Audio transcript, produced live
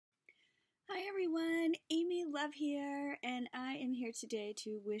Everyone, Amy Love here, and I am here today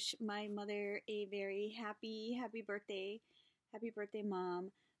to wish my mother a very happy birthday. Happy birthday,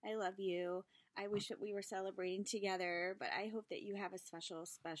 Mom. I love you. I wish that we were celebrating together, but I hope that you have a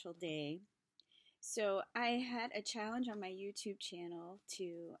special day. So I had a challenge on my YouTube channel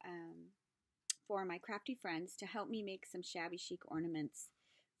for my crafty friends to help me make some shabby chic ornaments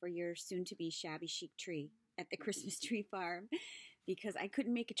for your soon-to-be shabby chic tree at the Christmas tree farm because I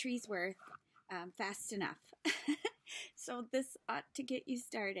couldn't make a tree's worth fast enough. So this ought to get you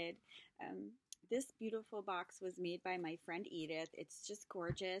started. This beautiful box was made by my friend Edith. It's just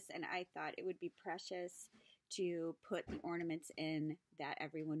gorgeous, and I thought it would be precious to put the ornaments in that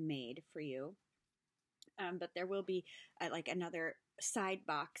everyone made for you. But there will be like another side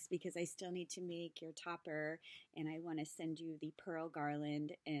box because I still need to make your topper, and I want to send you the pearl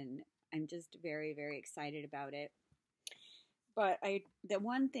garland, and I'm just very excited about it. But the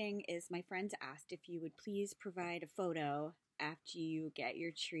one thing is my friends asked if you would please provide a photo after you get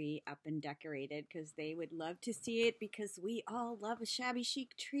your tree up and decorated because they would love to see it because we all love a shabby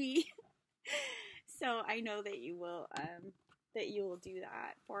chic tree. So I know that you will do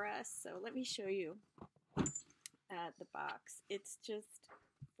that for us. So let me show you the box. It's just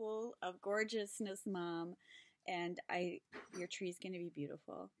full of gorgeousness, Mom, and your tree's going to be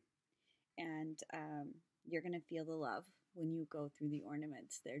beautiful, and you're going to feel the love when you go through the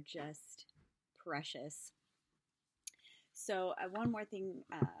ornaments. They're just precious. So one more thing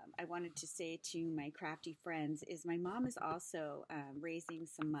I wanted to say to my crafty friends is my mom is also raising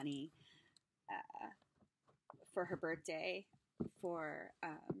some money for her birthday for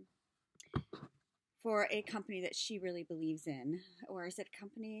a company that she really believes in. Or is it a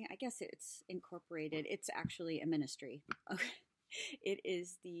company? I guess it's incorporated. It's actually a ministry. Okay. It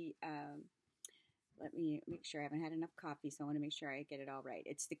is the let me make sure I haven't had enough coffee, so I want to make sure I get it all right.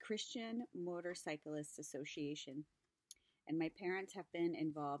 It's the Christian Motorcyclists Association. And my parents have been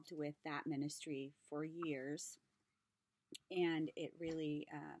involved with that ministry for years. And it really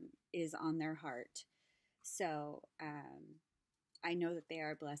is on their heart. So I know that they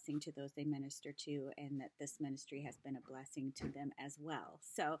are a blessing to those they minister to, and that this ministry has been a blessing to them as well.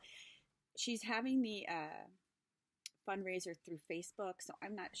 So she's having the fundraiser through Facebook, so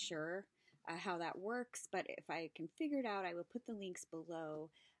I'm not sure how that works, but if I can figure it out, I will put the links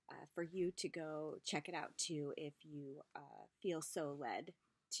below for you to go check it out too if you feel so led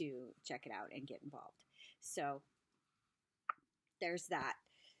to check it out and get involved. So there's that.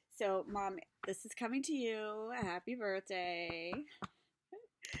 So Mom, this is coming to you. Happy birthday.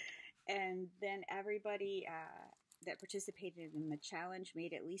 And then everybody that participated in the challenge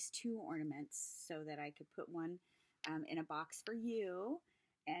made at least 2 ornaments so that I could put one in a box for you.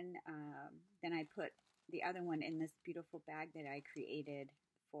 And then I put the other one in this beautiful bag that I created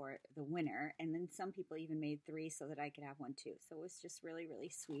for the winner. And then some people even made 3 so that I could have one too. So it was just really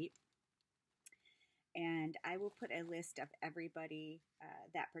sweet. And I will put a list of everybody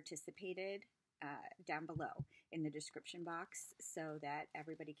that participated down below in the description box so that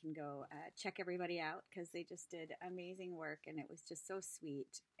everybody can go check everybody out because they just did amazing work and it was just so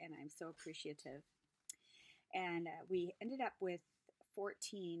sweet and I'm so appreciative. And we ended up with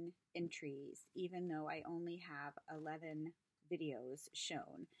 14 entries, even though I only have 11 videos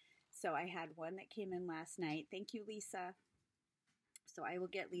shown. So I had one that came in last night. Thank you, Lisa. So I will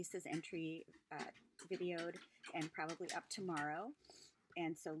get Lisa's entry videoed and probably up tomorrow.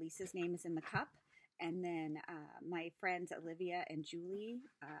 And so Lisa's name is in the cup. And then my friends Olivia and Julie,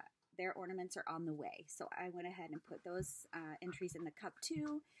 their ornaments are on the way. So I went ahead and put those entries in the cup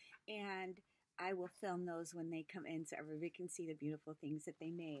too. And I will film those when they come in so everybody can see the beautiful things that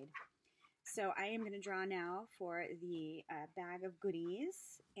they made. So I am going to draw now for the bag of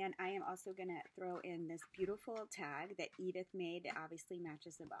goodies, and I am also going to throw in this beautiful tag that Edith made that obviously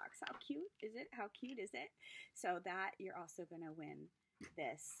matches the box. How cute is it? How cute is it? So that you're also going to win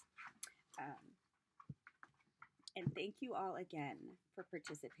this. And thank you all again for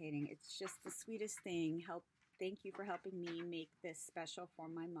participating. It's just the sweetest thing. Thank you for helping me make this special for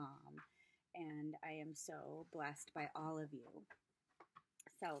my mom. And I am so blessed by all of you.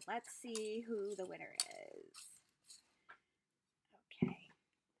 So let's see who the winner is. Okay.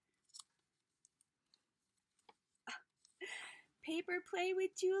 Paper Play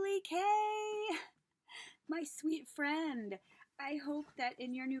with Julie K. My sweet friend. I hope that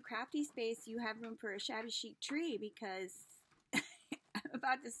in your new crafty space you have room for a shabby chic tree because I'm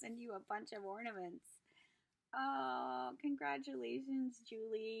about to send you a bunch of ornaments. Oh, congratulations,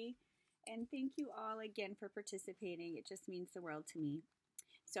 Julie. And thank you all again for participating. It just means the world to me.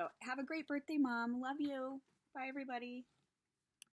 So have a great birthday, Mom. Love you. Bye, everybody.